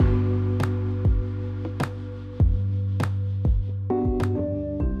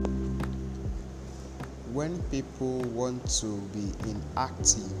people want to be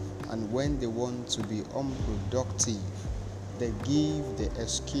inactive and when they want to be unproductive, they give the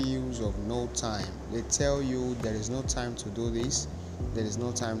excuse of no time. They tell you there is no time to do this, there is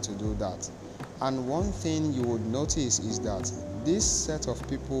no time to do that. And one thing you would notice is that this set of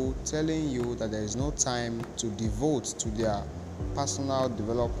people telling you that there is no time to devote to their personal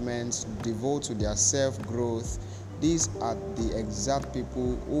development, devote to their self-growth, these are the exact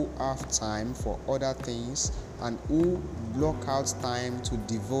people who have time for other things and who block out time to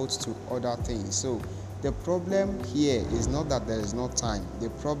devote to other things. So the problem here is not that there is no time.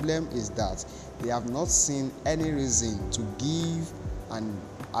 The problem is that they have not seen any reason to give an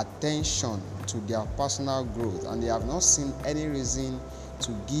attention to their personal growth, and they have not seen any reason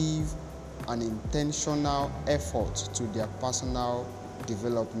to give an intentional effort to their personal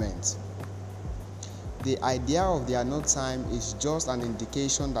development. The idea of there are no time is just an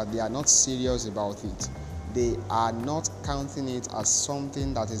indication that they are not serious about it. They are not counting it as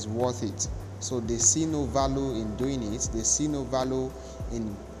something that is worth it. So they see no value in doing it. They see no value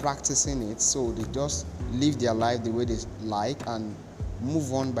in practicing it. So they just live their life the way they like and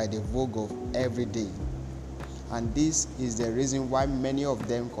move on by the vogue of every day. And this is the reason why many of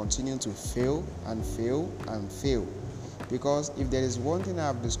them continue to fail and fail and fail. Because if there is one thing I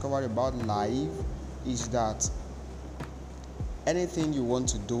have discovered about life, is that anything you want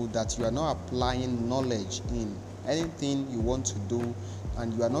to do that you are not applying knowledge in, anything you want to do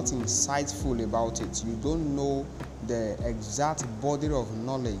and you are not insightful about it, you don't know the exact body of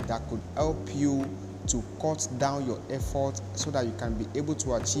knowledge that could help you to cut down your effort so that you can be able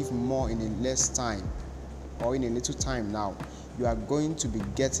to achieve more in a less time or in a little time, now you are going to be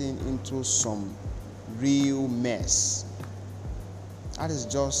getting into some real mess. That is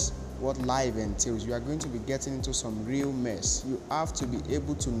just what life entails. You are going to be getting into some real mess. You have to be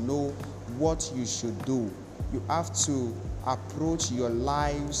able to know what you should do. You have to approach your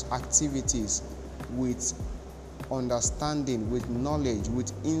life's activities with understanding, with knowledge,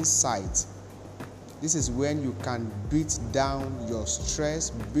 with insight. This is when you can beat down your stress,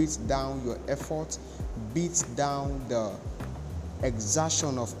 beat down your effort, beat down the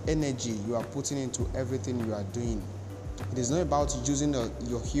exertion of energy you are putting into everything you are doing. It is not about using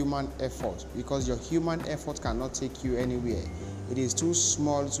your human effort, because your human effort cannot take you anywhere. It is too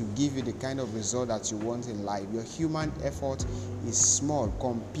small to give you the kind of result that you want in life. Your human effort is small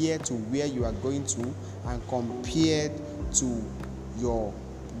compared to where you are going to and compared to your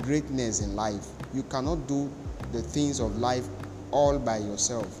greatness in life. You cannot do the things of life all by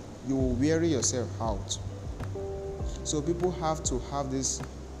yourself. You will weary yourself out. So people have to have this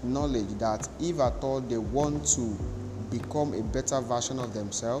knowledge that if at all they want to become a better version of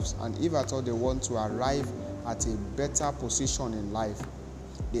themselves, and if at all they want to arrive at a better position in life,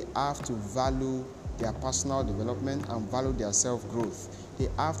 they have to value their personal development and value their self-growth. They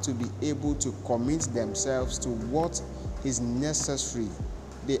have to be able to commit themselves to what is necessary.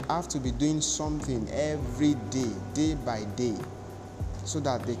 They have to be doing something every day, day by day, so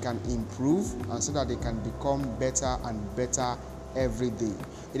that they can improve and so that they can become better and better every day.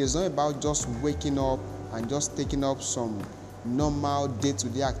 It is not about just waking up and just taking up some normal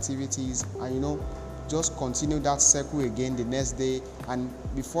day-to-day activities and just continue that circle again the next day, and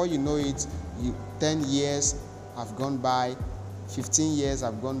before you know it, 10 years have gone by, 15 years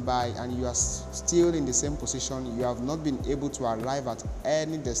have gone by, and you are still in the same position. You have not been able to arrive at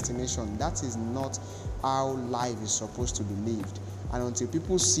any destination. That is not how life is supposed to be lived. And until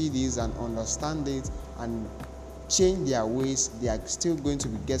people see this and understand it and change their ways, they are still going to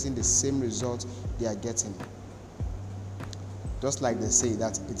be getting the same result they are getting. Just like they say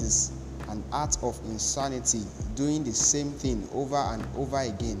that it is an art of insanity, doing the same thing over and over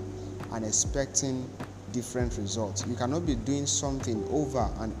again and expecting different results. You cannot be doing something over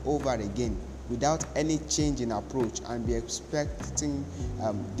and over again without any change in approach and be expecting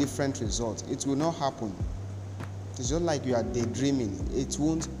different results. It will not happen. It's just like you are daydreaming. It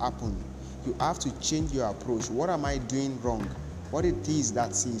won't happen. You have to change your approach. What am I doing wrong? What it is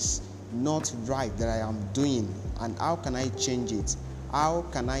that is not right that I am doing, and how can I change it? How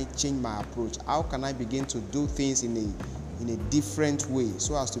can I change my approach? How can I begin to do things in a different way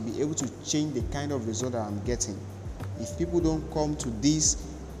so as to be able to change the kind of result that I'm getting? If people don't come to this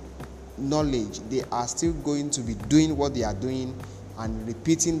knowledge, they are still going to be doing what they are doing and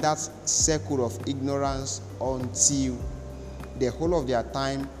repeating that circle of ignorance until the whole of their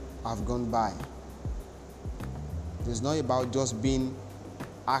time have gone by. It's not about just being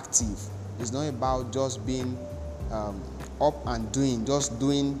active. It's not about just being up and doing, just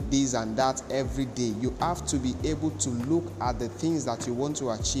doing this and that every day. You have to be able to look at the things that you want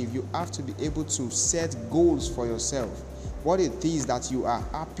to achieve. You have to be able to set goals for yourself. What it is that you are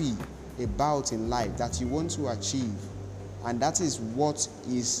happy about in life that you want to achieve. And that is what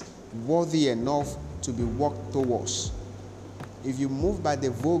is worthy enough to be worked towards. If you move by the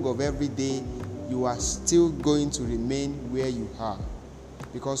vogue of every day, you are still going to remain where you are.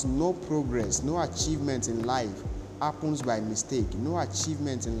 Because no progress, no achievement in life happens by mistake. No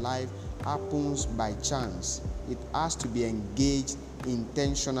achievement in life happens by chance. It has to be engaged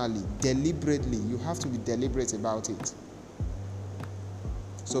intentionally, deliberately. You have to be deliberate about it.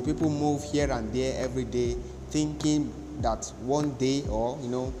 So people move here and there every day thinking that one day or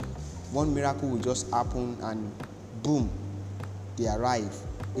one miracle will just happen and boom, they arrive.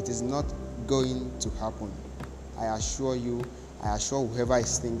 It is not going to happen. I assure you, I assure whoever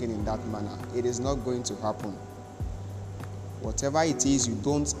is thinking in that manner, it is not going to happen. Whatever it is you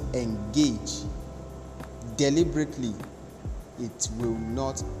don't engage deliberately, it will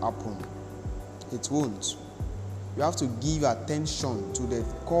not happen. It won't. You have to give attention to the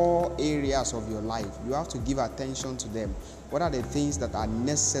core areas of your life. You have to give attention to them. What are the things that are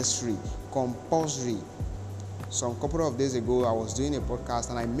necessary, compulsory? Some couple of days ago, I was doing a podcast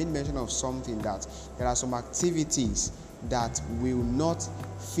and I made mention of something, that there are some activities that will not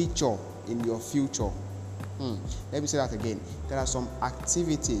feature in your future. Let me say that again. There are some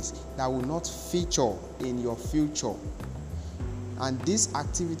activities that will not feature in your future. And these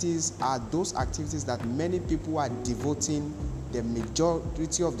activities are those activities that many people are devoting the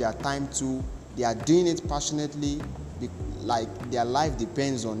majority of their time to. They are doing it passionately, like their life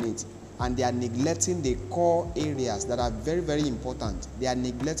depends on it. And they are neglecting the core areas that are very, very important. They are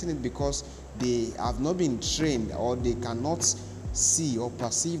neglecting it because they have not been trained, or they cannot see or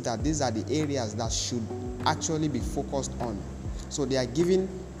perceive that these are the areas that should actually be focused on. So they are giving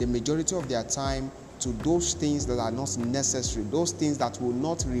the majority of their time to those things that are not necessary, those things that will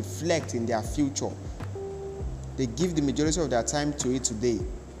not reflect in their future. They give the majority of their time to it today,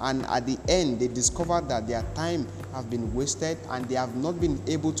 and at the end they discover that their time have been wasted and they have not been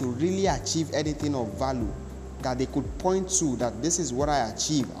able to really achieve anything of value that they could point to, that this is what I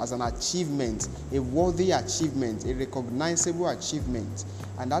achieved as an achievement, a worthy achievement, a recognizable achievement.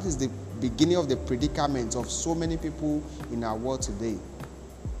 And that is the beginning of the predicament of so many people in our world today.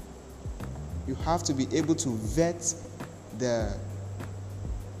 You have to be able to vet the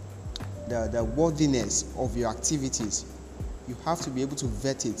worthiness of your activities. You have to be able to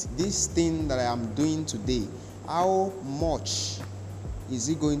vet it. This thing that I am doing today, how much is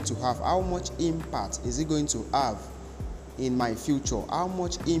it going to have? How much impact is it going to have in my future? How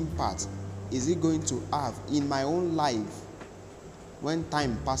much impact is it going to have in my own life when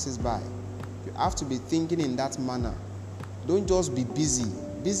time passes by? You have to be thinking in that manner. Don't just be busy.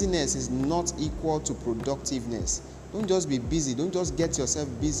 Busyness is not equal to productiveness. Don't just be busy. Don't just get yourself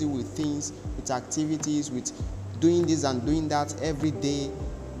busy with things, with activities, with doing this and doing that every day.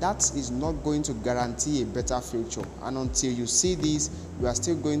 That is not going to guarantee a better future. And until you see this, you are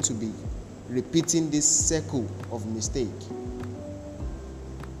still going to be repeating this circle of mistake.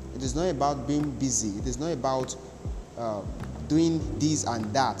 It is not about being busy. It is not about doing this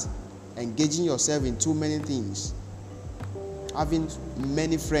and that, engaging yourself in too many things, having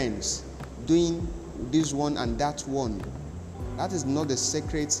many friends, doing this one and that one. That is not the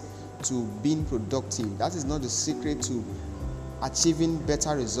secret to being productive. That is not the secret to achieving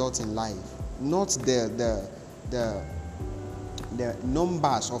better results in life. Not the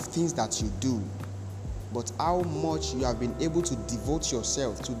numbers of things that you do, but how much you have been able to devote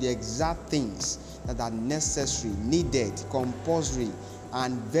yourself to the exact things that are necessary, needed, compulsory,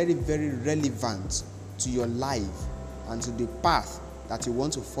 and very, very relevant to your life and to the path that you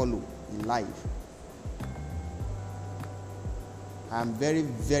want to follow in life. I am very,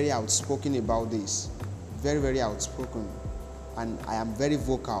 very outspoken about this. Very, very outspoken. And I am very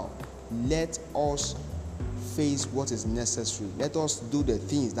vocal. Let us face what is necessary. Let us do the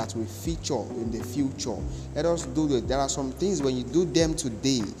things that will feature in the future. Let us do there are some things when you do them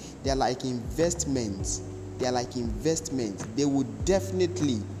today, they are like investments. They are like investments. They will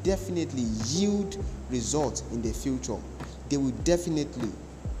definitely yield results in the future. They will definitely.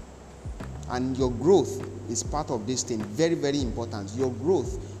 And your growth is part of this thing. Very, very important. Your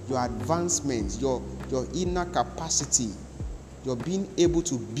growth, your advancement, your inner capacity, you're being able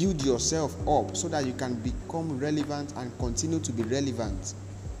to build yourself up so that you can become relevant and continue to be relevant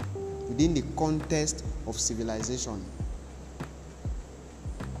within the context of civilization.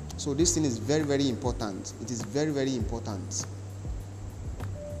 So this thing is very, very important. It is very, very important.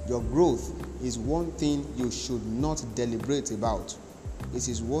 Your growth is one thing you should not deliberate about. It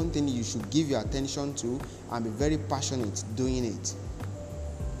is one thing you should give your attention to and be very passionate doing it.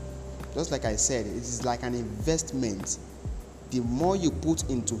 Just like I said, it is like an investment. The more you put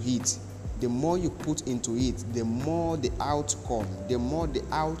into it, the more the outcome, the more the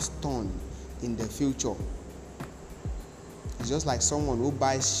outturn in the future. It's just like someone who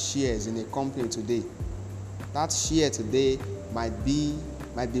buys shares in a company today. That share today might be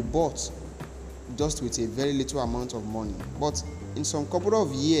bought just with a very little amount of money, but in some couple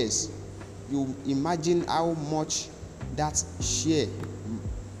of years, you imagine how much that share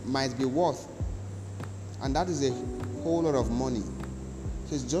might be worth, and that is a whole lot of money.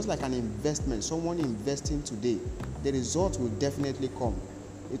 So it's just like an investment. Someone investing today, the result will definitely come.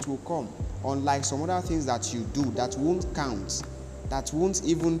 It will come. Unlike some other things that you do that won't count, that won't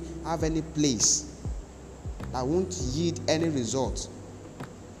even have any place, that won't yield any result.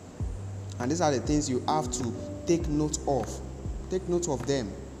 And these are the things you have to take note of. Take note of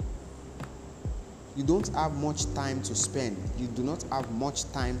them. You don't have much time to spend. You do not have much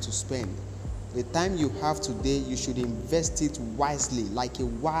time to spend. The time you have today, you should invest it wisely, like a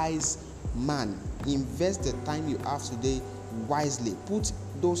wise man. Invest the time you have today wisely. Put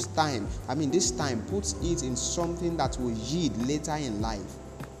this time, put it in something that will yield later in life.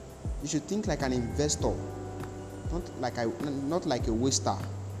 You should think like an investor, not like a waster.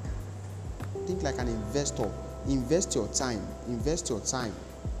 Think like an investor. Invest your time.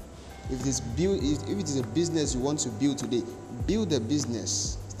 If it is a business you want to build today, build a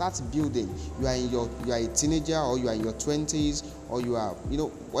business. Start building. You are a teenager, or you are in your 20s, or you are,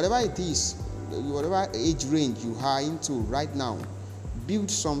 whatever it is, whatever age range you are into right now, build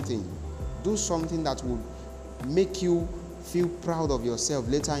something. Do something that will make you feel proud of yourself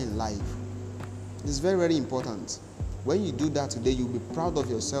later in life. It's very, very important. When you do that today, you'll be proud of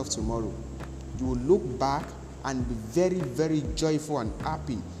yourself tomorrow. You will look back and be very, very joyful and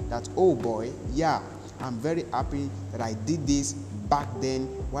happy that, oh boy, yeah, I'm very happy that I did this back then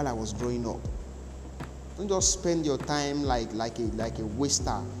while I was growing up. Don't just spend your time like a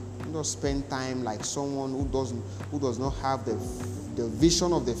waster. Don't just spend time like someone who does not have the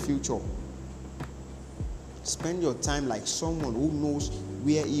vision of the future. Spend your time like someone who knows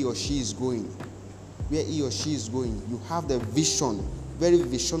where he or she is going. You have the vision, very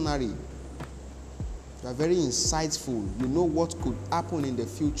visionary. You are very insightful. You know what could happen in the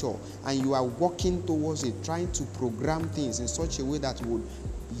future, and you are working towards it, trying to program things in such a way that would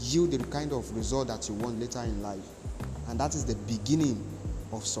yield the kind of result that you want later in life. And that is the beginning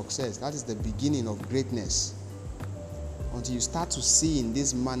of success. That is the beginning of greatness. Until you start to see in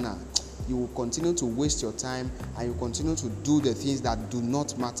this manner, you will continue to waste your time, and you continue to do the things that do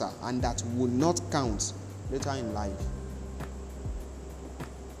not matter and that will not count later in life.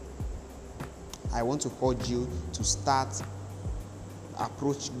 I want to urge you to start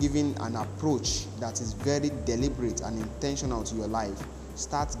giving an approach that is very deliberate and intentional to your life.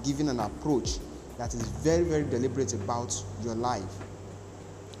 Start giving an approach that is very, very deliberate about your life,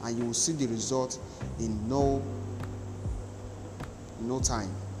 and you will see the result in no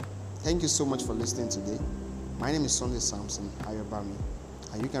time. Thank you so much for listening today. My name is Sunday Samson Ayobami,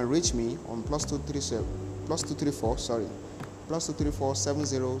 and you can reach me on +234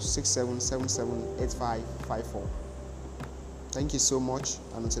 7067778554. Thank you so much,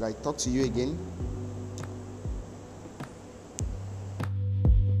 and until I talk to you again,